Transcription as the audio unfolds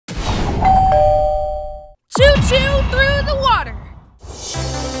Choo-choo through the water.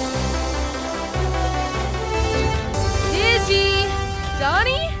 Dizzy,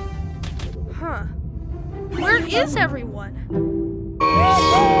 Donnie? Huh. Where is everyone?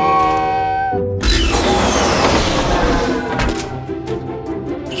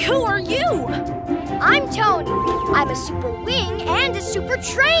 Who are you? I'm Tony. I'm a super wing and a super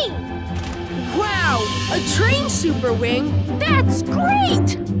train. Wow, a train super wing? That's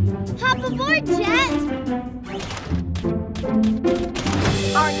great! Hop aboard, Jet.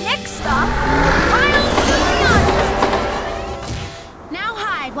 Our next stop, Wild Beyond. Now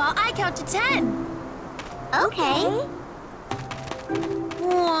hide while I count to 10. Okay.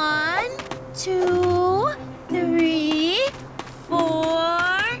 1, 2, 3, 4,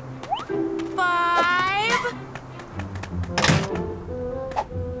 5.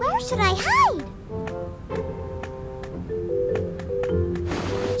 Where should I hide?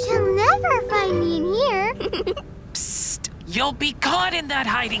 She'll never find me in here. Psst! You'll be caught in that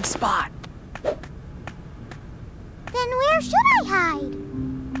hiding spot. Then where should I hide?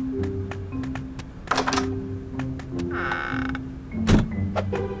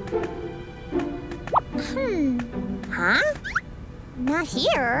 Huh? Not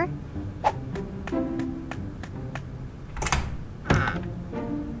here.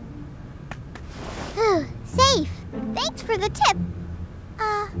 Safe. Thanks for the tip.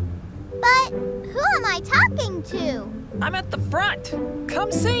 But who am I talking to? I'm at the front.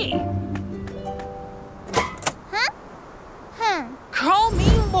 Come see. Huh? Call me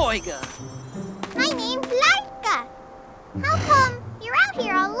Loiga. My name's Laika. How come you're out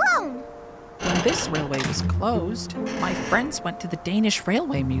here alone? When this railway was closed, my friends went to the Danish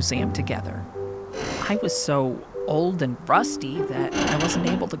Railway Museum together. I was so old and rusty that I wasn't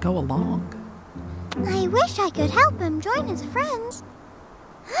able to go along. I wish I could help him join his friends.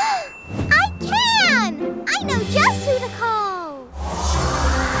 I can! I know just who to call.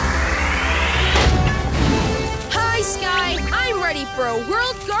 Hi, Sky. I'm ready for a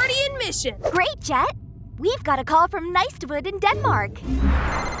World Guardian mission. Great, Jet. We've got a call from Nystwood in Denmark.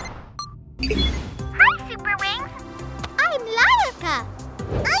 Hi, Superwings. I'm Laika.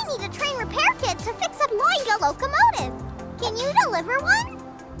 I need a train repair kit to fix a Loiga locomotive. Can you deliver one?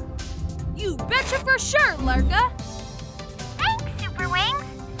 You betcha for sure, Larka. Thanks, Superwings.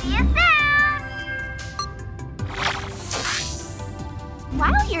 See you soon.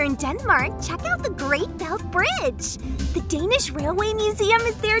 While you're in Denmark, check out the Great Belt Bridge. The Danish Railway Museum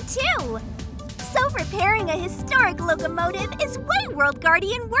is there too. So repairing a historic locomotive is way World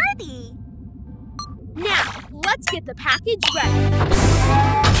Guardian worthy. Now, let's get the package ready.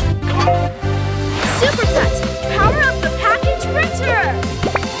 Supercut, power up the package printer!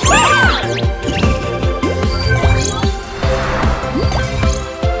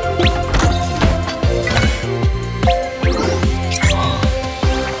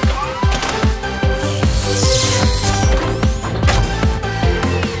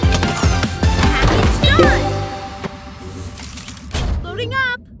 Loading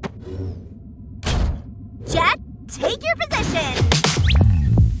up! Jet, take your position.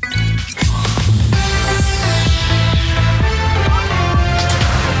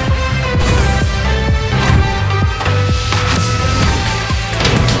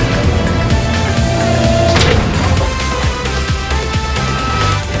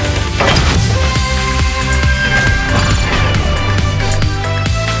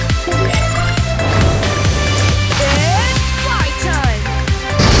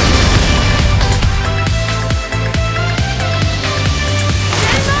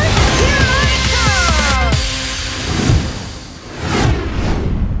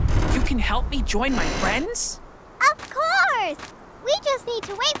 Join my friends? Of course! We just need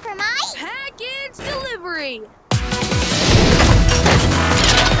to wait for my... package delivery!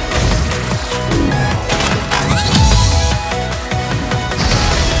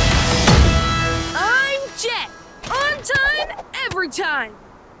 I'm Jet! On time, every time!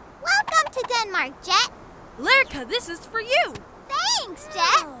 Welcome to Denmark, Jet! Lerka, this is for you! Thanks,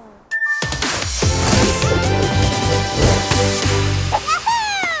 Jet!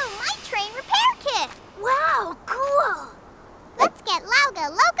 Wow, cool! Let's get Lauga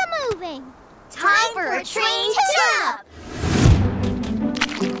locomoving! Time for a train tune-up!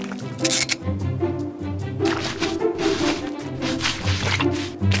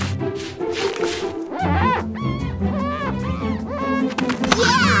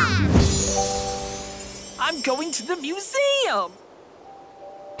 Yeah! I'm going to the museum!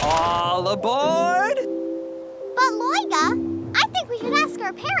 All aboard! But Loiga, I think we should ask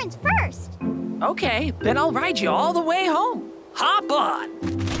our parents first. Okay, then I'll ride you all the way home. Hop on!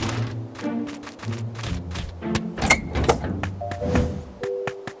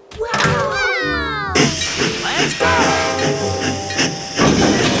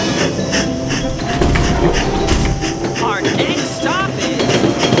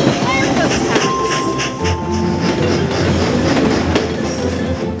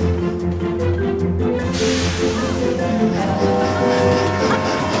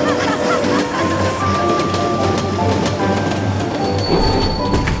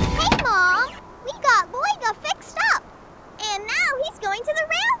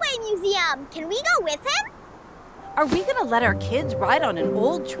 let our kids ride on an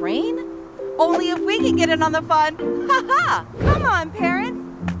old train? Only if we can get in on the fun. Ha ha! Come on, parents.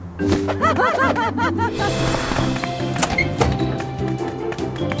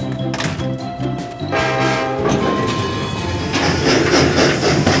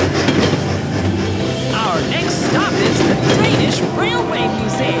 Our next stop is the Danish Railway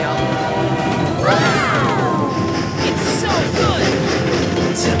Museum. Wow! It's so good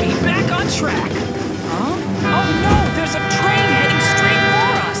to be back on track. Huh? Oh no, there's a train heading straight for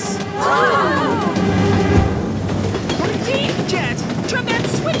us. We're deep, Jet. Turn that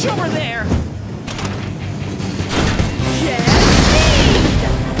switch over there. Jet speed!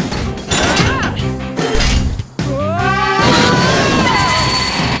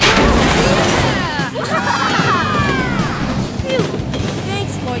 Phew!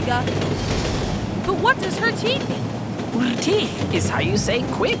 Thanks, Loiga. But what does her teeth mean? Teeth is how you say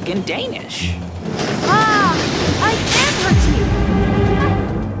quick in Danish. Ah! I am her teeth!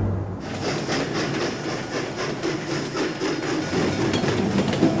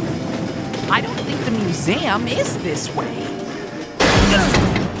 I don't think the museum is this way.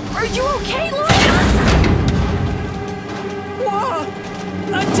 Are you okay, Loiga? Whoa! A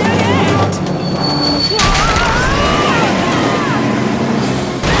dead end!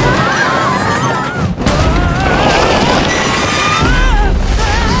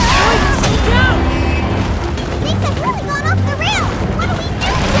 Things have really gone off the rails. What do we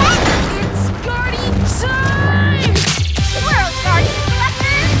do, Jet? It's Guardian time! World Guardian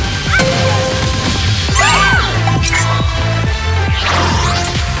Selector, action!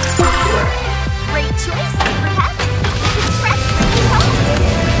 Great choice, Super Pets. Express train home.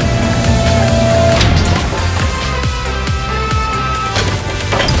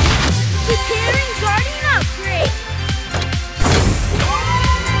 Preparing Guardian upgrade!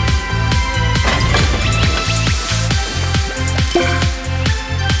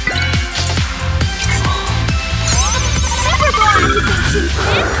 Super Ball activation,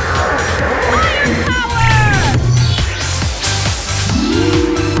 kid! Fire power!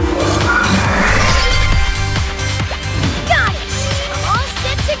 Got it! I'm all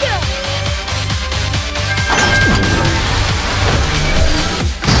set to go!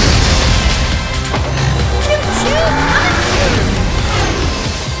 Choo-choo, coming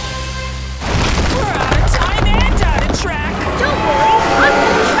We're out of time and out of track. Don't worry, I'm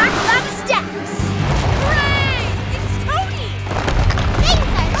gonna track that steps! Hooray! It's Tony!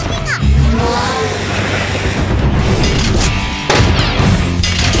 Things are looking up.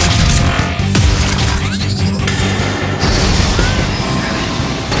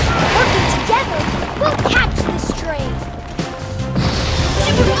 Working together, we'll catch this train!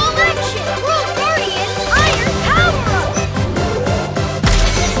 Super Ball action! World Guardian Iron Power Up!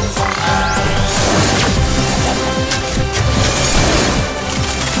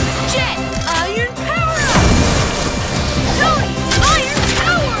 Jet Iron Power Up! Tony Iron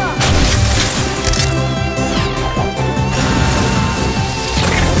Power Up!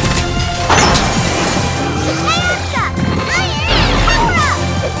 Hands up. Iron power up.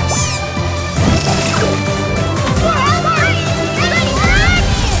 World Guardian, ready for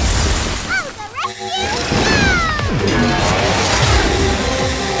action. On the rescue,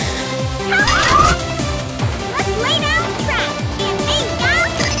 go! Let's lay down track and aim down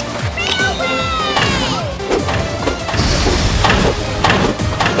railway.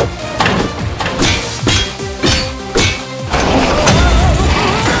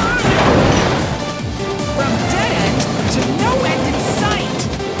 From dead end to no end in sight.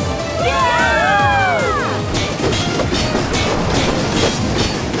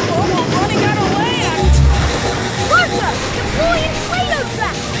 Oh, we're running out of land. Martha, deploying Play-Doh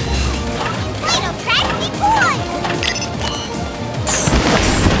track! Play-Doh track deployed.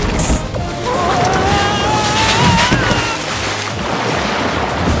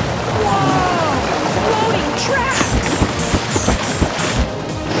 Floating tracks.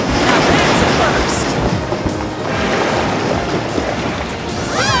 Now that's a first.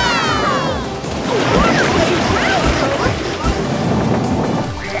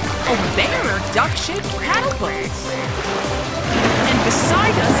 Oh, there are duck-shaped paddle boats. And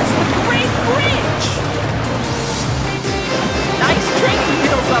beside us is the Great Bridge. Nice training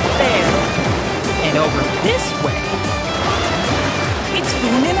wheels up there. And over this way, it's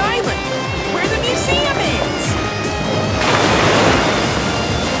Boonin Island, where the museum is.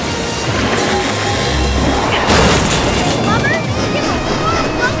 Mother, give a warm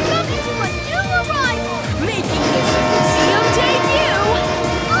welcome to a new arrival, making his museum debut!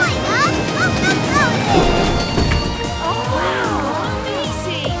 Loiga, Wow,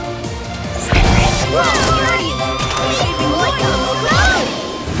 amazing! Wow, Guardians, saving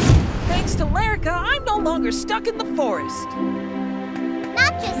forest.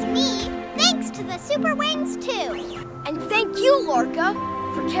 Not just me, thanks to the Superwings too. And thank you, Lorca,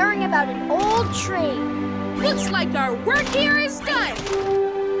 for caring about an old train. Looks like our work here is done.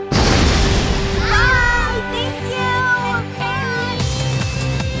 Bye! Thank you!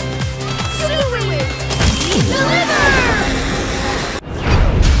 Superwings! Deliver!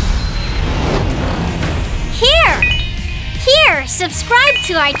 Here, subscribe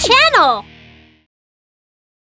to our channel.